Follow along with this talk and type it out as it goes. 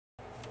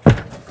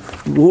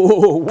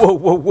Whoa, whoa,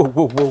 whoa, whoa,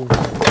 whoa, whoa.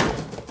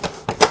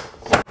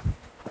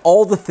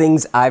 All the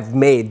things I've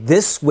made,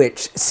 this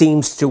switch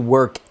seems to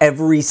work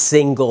every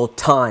single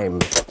time.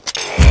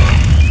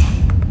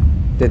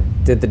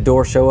 Did the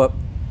door show up?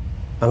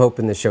 I'm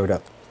hoping this showed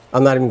up.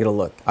 I'm not even gonna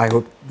look. I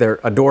hope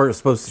a door is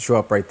supposed to show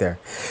up right there.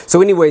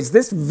 So anyways,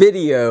 this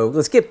video,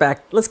 let's get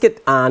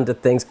on to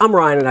things. I'm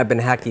Ryan and I've been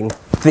hacking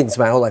things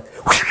my whole life.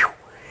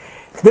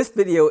 This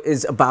video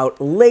is about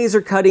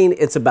laser cutting.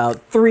 It's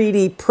about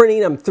 3D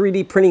printing. I'm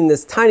 3D printing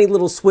this tiny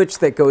little switch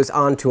that goes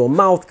onto a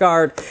mouth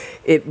guard.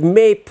 It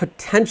may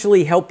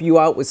potentially help you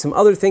out with some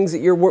other things that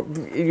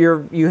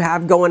you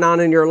have going on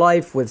in your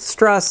life with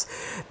stress.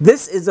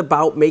 This is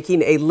about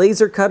making a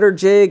laser cutter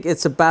jig.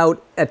 It's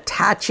about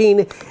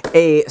attaching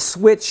a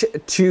switch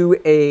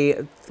to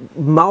a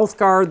mouth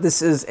guard.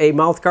 This is a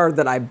mouth guard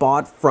that I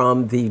bought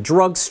from the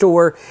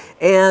drugstore,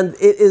 and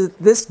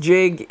this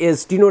jig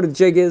is, do you know what a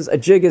jig is? A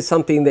jig is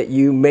something that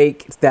you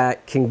make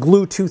that can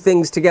glue two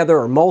things together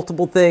or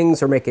multiple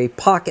things or make a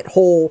pocket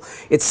hole.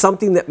 It's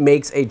something that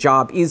makes a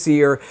job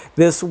easier.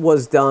 This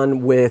was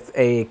done with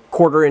a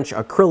 1/4-inch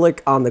acrylic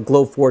on the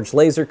Glowforge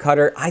laser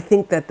cutter. I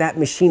think that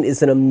machine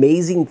is an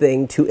amazing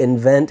thing to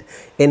invent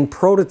and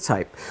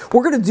prototype.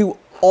 We're going to do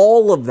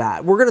all of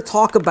that. We're going to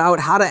talk about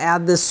how to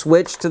add this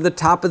switch to the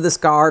top of this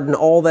guard and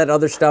all that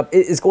other stuff.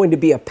 It is going to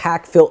be a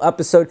pack-fill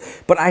episode,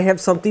 but I have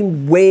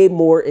something way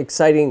more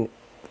exciting.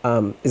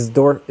 Is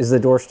the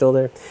door still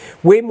there?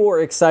 Way more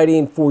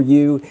exciting for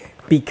you,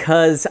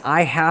 because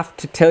I have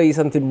to tell you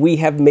something. We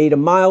have made a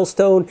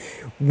milestone.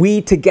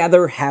 We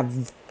together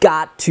have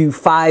got to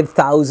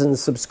 5,000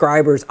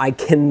 subscribers. I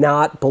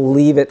cannot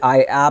believe it.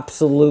 I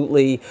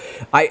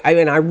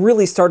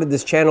really started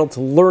this channel to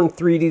learn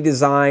 3D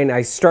design.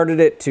 I started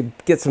it to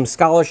get some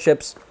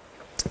scholarships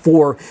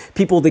for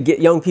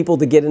young people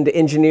to get into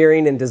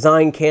engineering and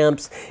design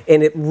camps,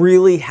 and it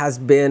really has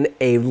been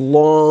a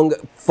long,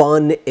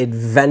 fun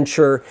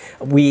adventure.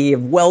 We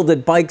have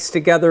welded bikes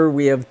together.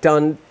 We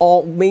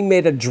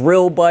made a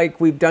drill bike.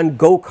 We've done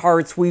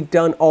go-karts. We've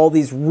done all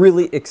these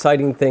really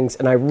exciting things,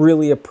 and I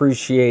really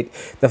appreciate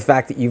the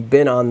fact that you've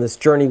been on this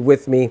journey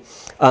with me.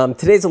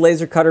 Today's a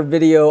laser cutter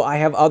video. I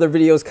have other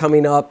videos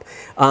coming up.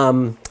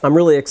 I'm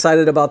really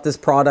excited about this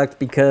product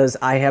because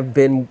I'm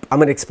going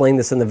to explain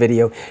this in the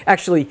video.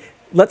 Actually,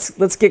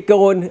 let's get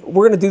going.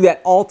 We're going to do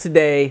that all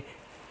today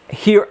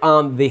here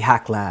on the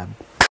Hack Lab.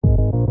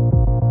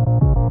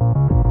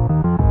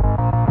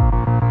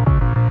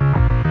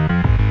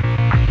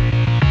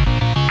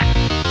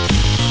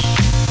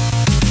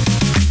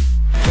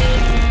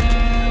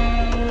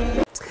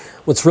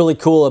 What's really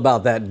cool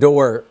about that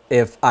door,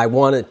 if I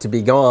want it to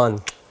be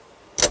gone,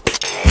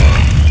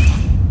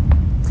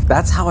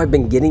 that's how I've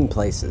been getting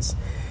places.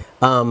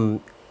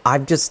 I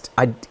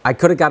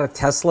could have got a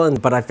Tesla,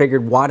 but I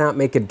figured, why not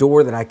make a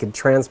door that I could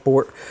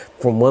transport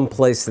from one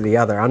place to the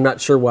other? I'm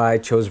not sure why I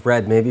chose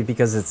red. Maybe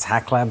because it's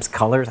Hack Lab's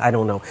colors. I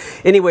don't know.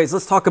 Anyways,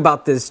 let's talk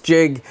about this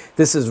jig.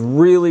 This is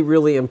really,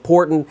 really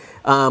important.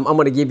 I'm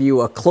going to give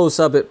you a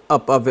close-up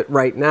of it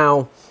right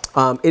now.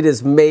 It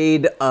is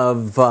made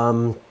of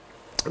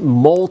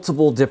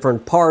multiple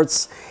different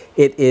parts.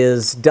 It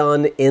is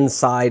done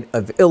inside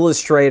of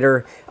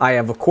Illustrator. I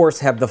of course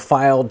have the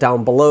file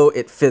down below.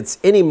 It fits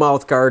any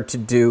mouth guard to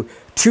do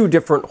 2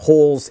 different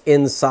holes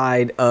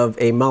inside of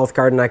a mouth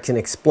guard, and I can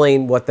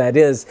explain what that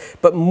is.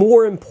 But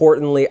more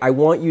importantly, I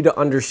want you to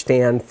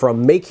understand,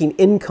 from making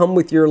income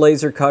with your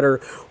laser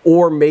cutter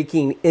or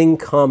making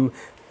income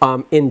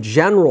in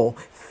general,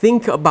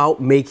 think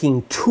about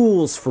making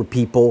tools for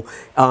people.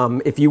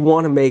 If you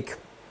want to make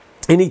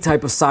any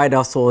type of side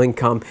hustle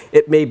income,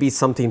 it may be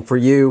something for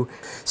you.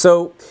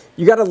 So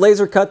you got to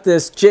laser cut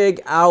this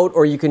jig out,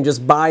 or you can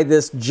just buy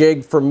this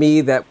jig from me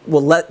that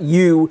will let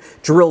you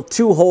drill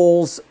 2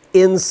 holes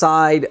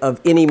inside of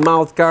any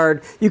mouth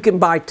guard. You can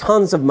buy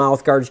tons of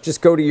mouth guards.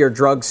 Just go to your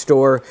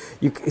drugstore.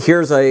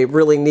 Here's a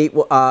really neat,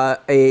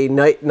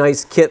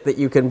 nice kit that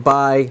you can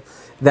buy,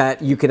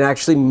 that you can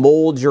actually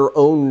mold your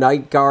own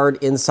night guard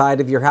inside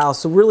of your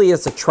house. So really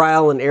it's a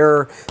trial and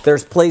error.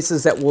 There's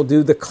places that will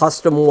do the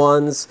custom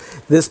ones.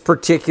 This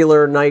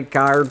particular night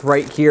guard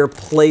right here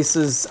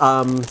places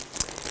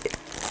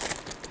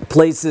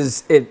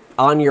it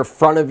on your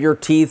front of your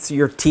teeth so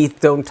your teeth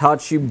don't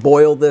touch. You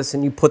boil this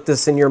and you put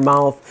this in your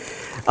mouth.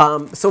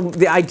 So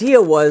the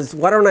idea was,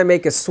 why don't I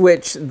make a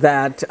switch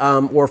that,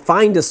 or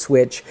find a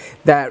switch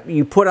that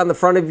you put on the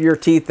front of your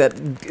teeth that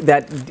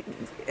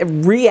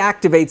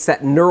reactivates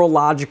that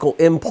neurological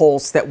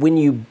impulse that when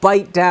you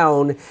bite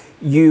down,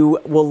 you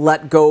will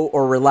let go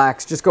or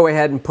relax. Just go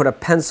ahead and put a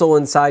pencil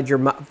inside your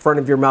front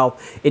of your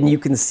mouth, and you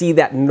can see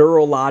that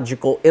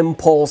neurological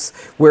impulse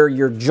where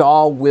your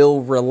jaw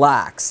will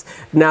relax.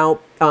 Now,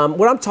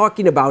 what I'm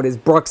talking about is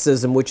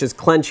bruxism, which is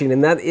clenching,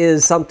 and that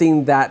is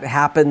something that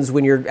happens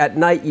when you're at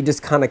night. You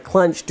just kind of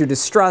clench due to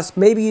stress.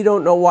 Maybe you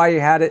don't know why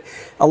you had it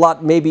a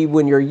lot. Maybe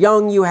when you're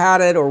young you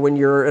had it, or when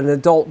you're an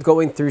adult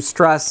going through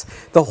stress.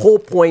 The whole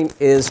point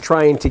is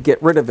trying to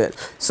get rid of it.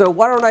 So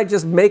why don't I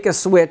just make a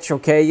switch,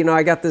 okay? You know,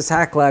 I got this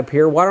hack lab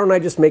here. Why don't I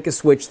just make a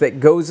switch that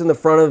goes in the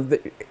front of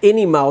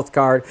any mouth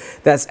guard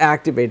that's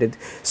activated?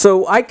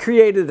 So I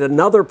created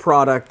another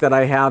product that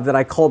I have that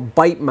I call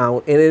Bite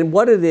Mount, and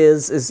what it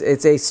is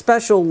it's a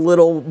special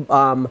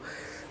little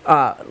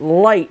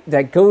light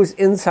that goes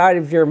inside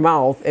of your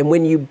mouth, and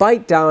when you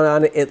bite down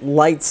on it, it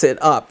lights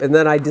it up. And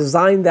then I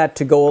designed that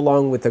to go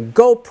along with a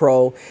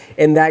GoPro,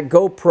 and that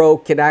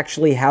GoPro can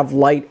actually have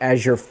light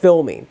as you're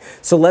filming.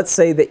 So let's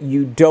say that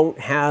you don't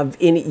have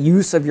any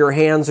use of your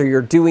hands, or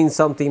you're doing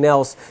something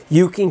else,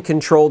 you can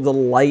control the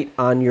light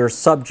on your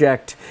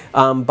subject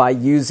by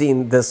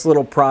using this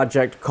little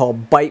project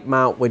called Bite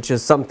Mount, which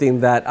is something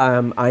that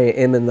I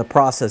am in the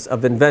process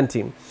of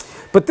inventing.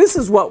 But this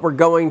is what we're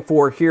going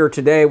for here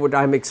today, what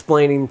I'm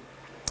explaining.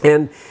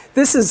 And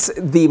this is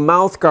the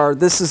mouth guard.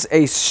 This is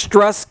a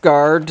stress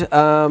guard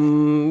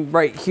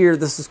right here.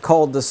 This is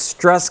called the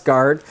stress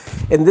guard.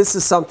 And this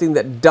is something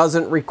that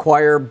doesn't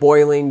require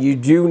boiling. You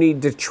do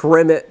need to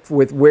trim it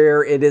with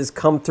where it is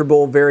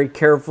comfortable very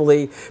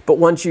carefully. But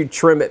once you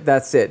trim it,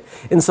 that's it.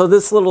 And so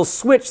this little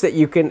switch that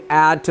you can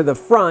add to the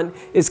front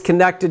is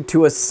connected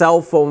to a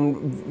cell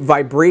phone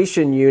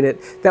vibration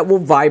unit that will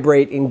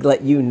vibrate and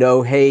let you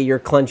know, hey, you're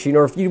clenching.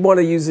 Or if you want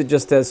to use it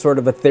just as sort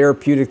of a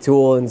therapeutic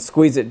tool and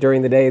squeeze it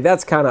during the day,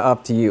 that's kind of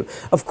up to you.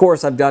 Of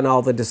course, I've done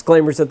all the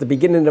disclaimers at the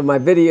beginning of my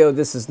video.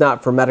 This is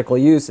not for medical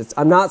use.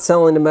 I'm not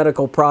selling a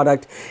medical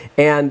product,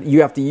 and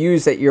you have to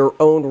use at your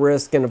own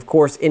risk. And of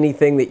course,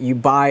 anything that you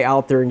buy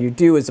out there and you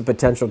do is a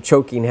potential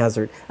choking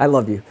hazard. I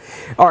love you.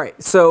 All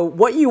right, so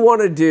what you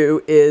want to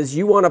do is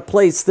you want to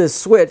place this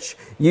switch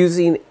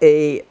using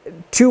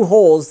two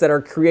holes that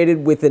are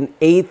created with an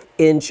 1/8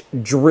 inch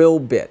drill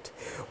bit.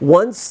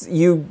 Once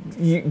you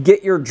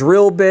get your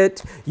drill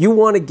bit, you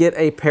want to get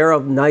a pair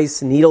of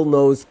nice needle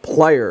nose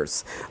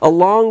pliers.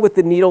 Along with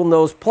the needle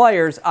nose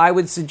pliers, I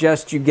would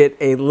suggest you get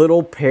a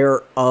little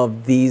pair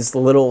of these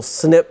little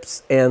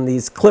snips and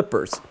these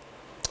clippers.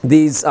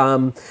 These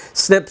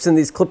snips and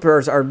these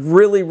clippers are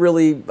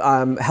really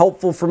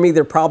helpful for me.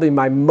 They're probably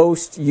my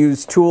most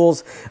used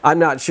tools. I'm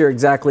not sure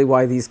exactly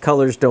why these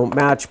colors don't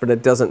match, but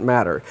it doesn't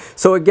matter.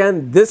 So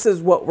again, this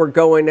is what we're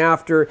going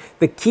after.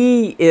 The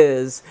key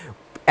is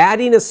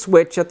adding a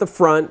switch at the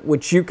front,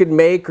 which you could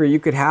make, or you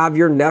could have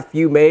your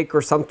nephew make,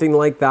 or something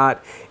like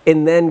that,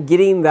 and then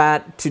getting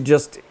that to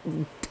just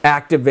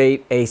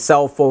activate a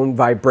cell phone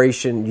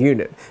vibration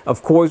unit.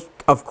 Of course,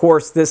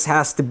 this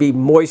has to be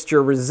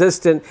moisture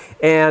resistant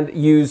and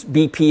use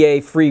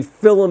BPA-free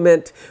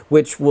filament,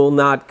 which will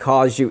not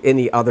cause you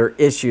any other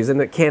issues.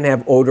 And it can't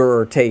have odor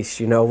or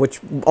taste, you know, which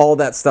all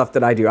that stuff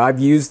that I do. I've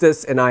used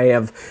this and I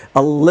have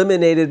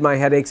eliminated my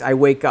headaches. I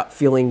wake up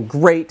feeling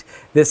great.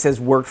 This has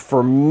worked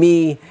for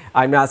me.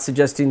 I'm not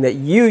suggesting that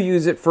you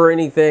use it for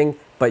anything,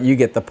 but you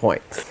get the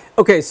point.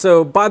 Okay,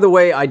 so by the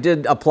way, I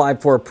did apply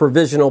for a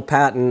provisional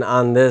patent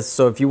on this,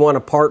 so if you want to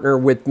partner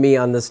with me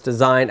on this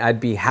design, I'd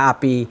be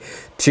happy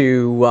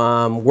to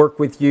work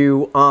with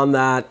you on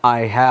that.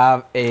 I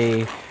have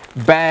a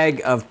bag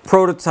of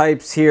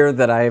prototypes here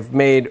that I have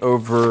made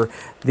over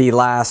the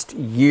last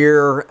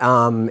year,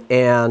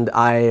 and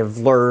I have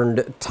learned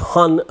a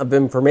ton of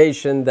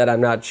information that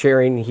I'm not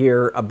sharing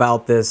here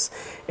about this,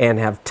 and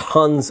have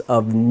tons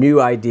of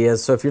new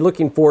ideas. So if you're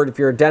looking forward, if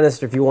you're a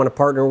dentist, if you want to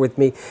partner with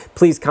me,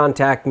 please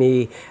contact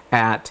me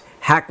at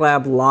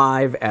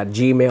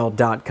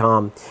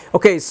hacklablive@gmail.com.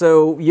 Okay,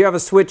 so you have a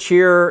switch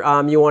here.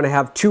 You want to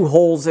have two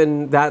holes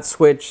in that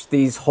switch.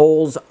 These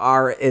holes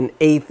are an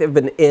 1/8 of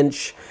an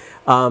inch.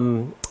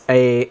 An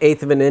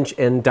 1/8 of an inch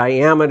in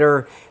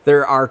diameter.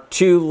 There are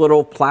two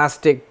little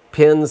plastic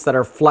pins that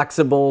are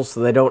flexible so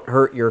they don't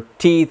hurt your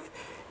teeth,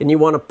 and you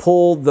want to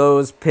pull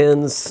those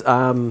pins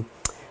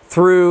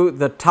through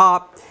the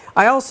top.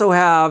 I also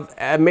have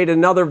made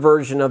another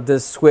version of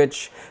this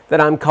switch that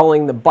I'm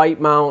calling the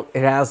Bite Mount.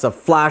 It has a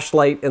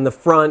flashlight in the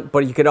front,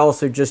 but you could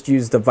also just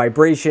use the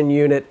vibration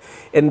unit,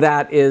 and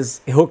that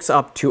hooks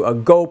up to a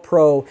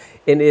GoPro,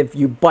 and if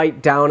you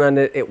bite down on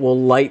it, it will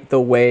light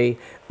the way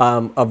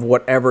of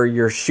whatever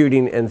you're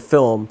shooting in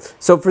film.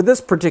 So for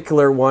this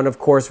particular one, of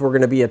course, we're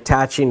going to be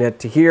attaching it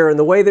to here, and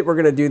the way that we're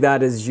going to do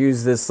that is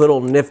use this little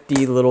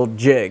nifty little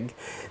jig.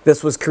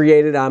 This was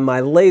created on my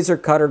laser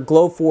cutter,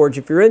 Glowforge.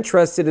 If you're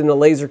interested in a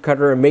laser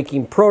cutter and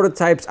making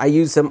prototypes, I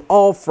use them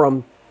all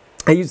from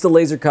I use the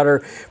laser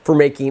cutter for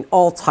making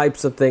all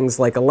types of things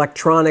like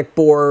electronic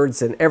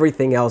boards and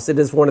everything else. It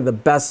is one of the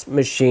best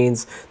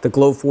machines, the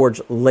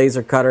Glowforge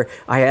laser cutter.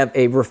 I have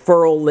a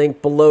referral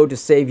link below to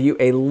save you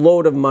a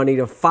load of money,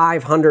 to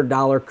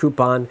 $500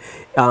 coupon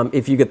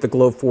if you get the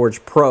Glowforge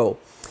Pro.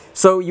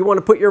 So you want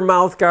to put your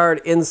mouth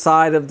guard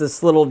inside of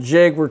this little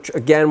jig.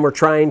 Again, we're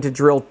trying to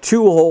drill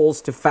 2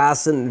 holes to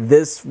fasten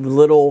this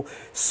little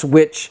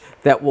switch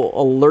that will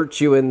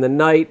alert you in the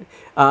night.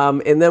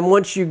 And then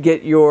once you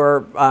get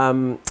your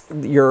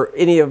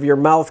any of your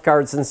mouth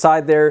guards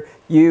inside there,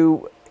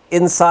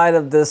 inside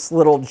of this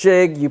little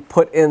jig, you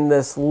put in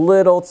this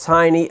little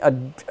tiny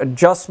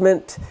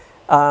adjustment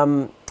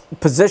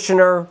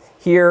positioner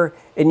here,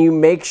 and you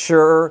make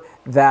sure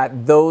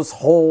that those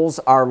holes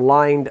are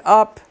lined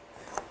up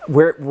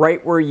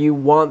right where you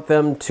want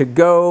them to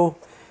go.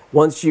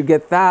 Once you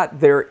get that,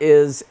 there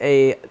is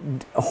a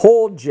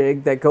hole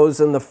jig that goes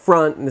in the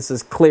front, and this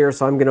is clear,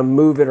 so I'm going to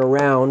move it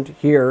around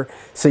here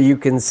so you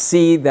can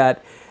see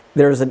that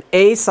there's an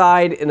A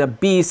side and a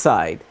B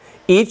side.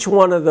 Each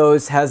one of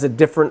those has a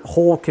different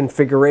hole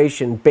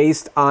configuration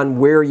based on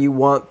where you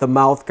want the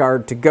mouth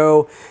guard to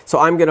go. So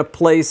I'm going to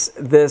place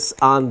this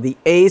on the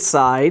A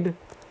side,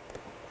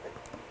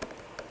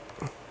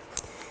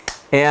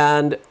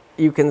 and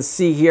you can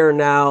see here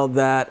now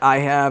that I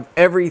have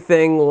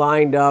everything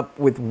lined up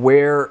with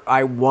where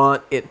I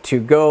want it to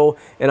go,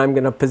 and I'm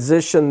going to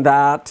position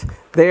that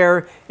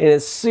there. And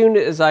as soon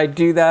as I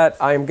do that,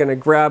 I'm going to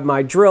grab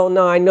my drill.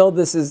 Now I know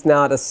this is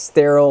not a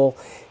sterile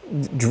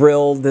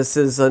drill. This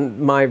is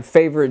my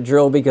favorite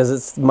drill because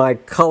it's my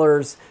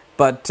colors,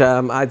 but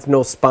it's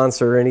no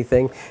sponsor or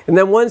anything. And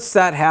then once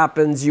that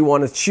happens, you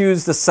want to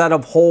choose the set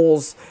of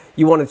holes.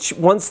 You want to,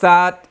 once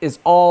that is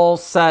all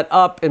set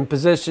up in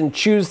position,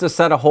 choose the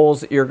set of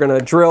holes that you're going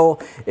to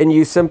drill, and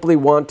you simply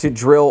want to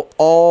drill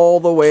all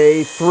the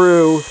way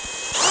through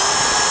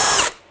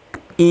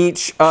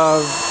each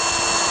of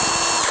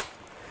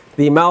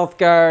the mouth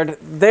guard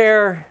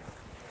there.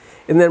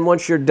 And then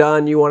once you're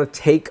done, you want to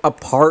take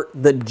apart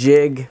the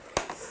jig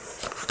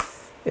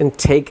and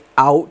take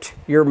out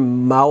your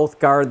mouth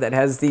guard that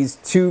has these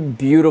 2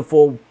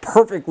 beautiful,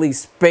 perfectly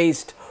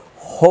spaced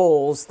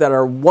holes that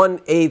are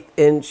 1/8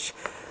 inch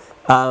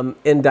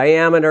in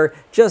diameter,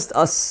 just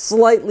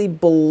slightly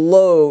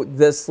below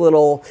this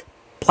little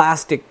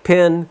plastic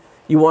pin.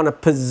 You want to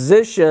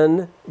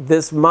position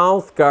this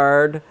mouth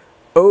guard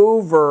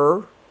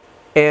over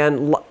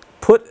and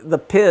put the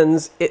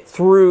pins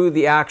through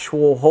the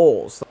actual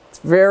holes. It's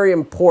very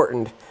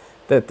important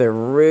that they're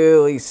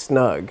really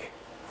snug.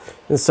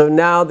 And so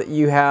now that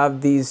you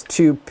have these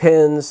 2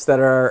 pins that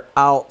are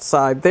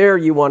outside there,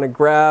 you want to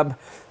grab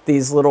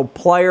these little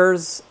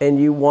pliers and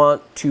you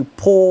want to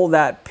pull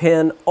that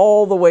pin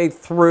all the way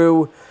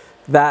through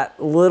that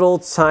little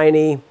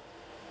tiny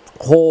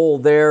hole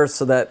there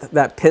so that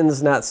that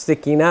pin's not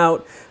sticking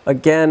out.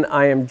 Again,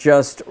 I am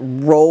just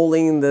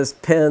rolling this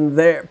pin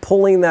there,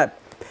 pulling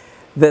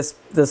this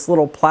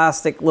little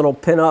plastic little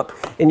pin up,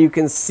 and you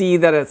can see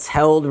that it's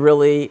held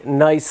really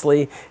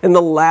nicely. And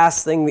the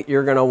last thing that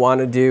you're going to want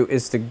to do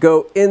is to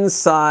go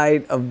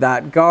inside of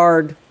that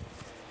guard.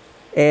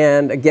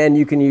 And again,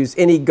 you can use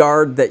any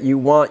guard that you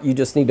want. You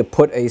just need to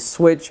put a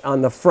switch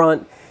on the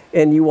front,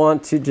 and you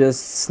want to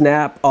just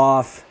snap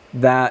off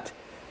that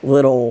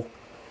little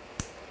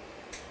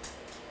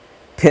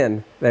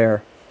pin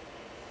there.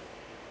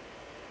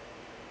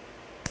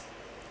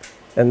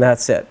 And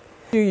that's it.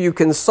 You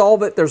can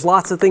solve it. There's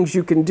lots of things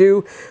you can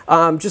do.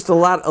 Just a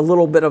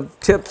little bit of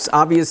tips.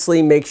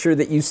 Obviously, make sure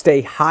that you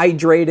stay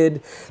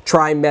hydrated.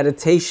 Try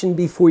meditation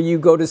before you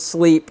go to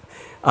sleep.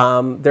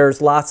 There's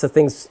lots of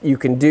things you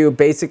can do.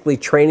 Basically,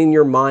 training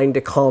your mind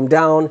to calm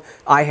down.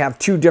 I have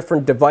 2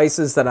 different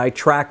devices that I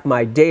track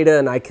my data,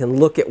 and I can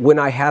look at when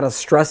I had a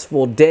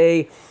stressful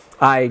day.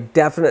 I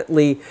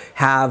definitely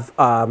have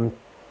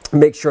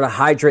make sure to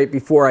hydrate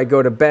before I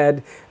go to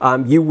bed.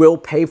 You will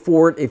pay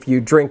for it if you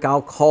drink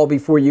alcohol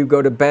before you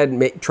go to bed.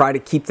 Try to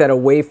keep that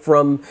away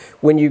from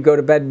when you go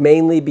to bed,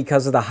 mainly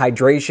because of the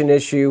hydration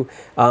issue.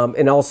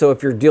 And also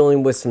if you're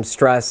dealing with some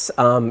stress,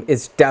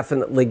 it's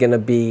definitely going to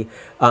be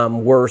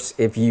worse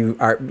if you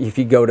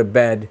go to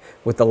bed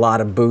with a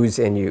lot of booze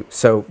in you.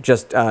 So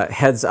just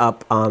heads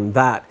up on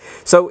that.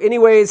 So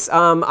anyways,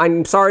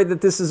 I'm sorry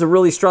that this is a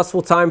really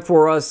stressful time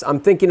for us. I'm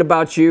thinking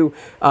about you,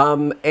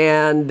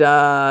 and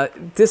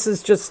this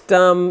is just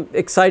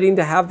exciting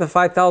to have the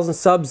 5,000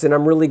 subs, and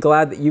I'm really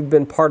glad that you've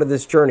been part of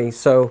this journey.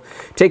 So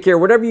take care.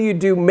 Whatever you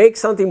do, make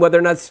something, whether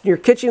or not it's in your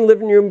kitchen,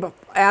 living room,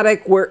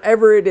 attic,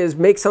 wherever it is,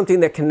 make something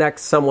that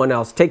connects someone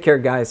else. Take care,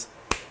 guys.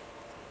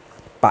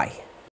 Bye.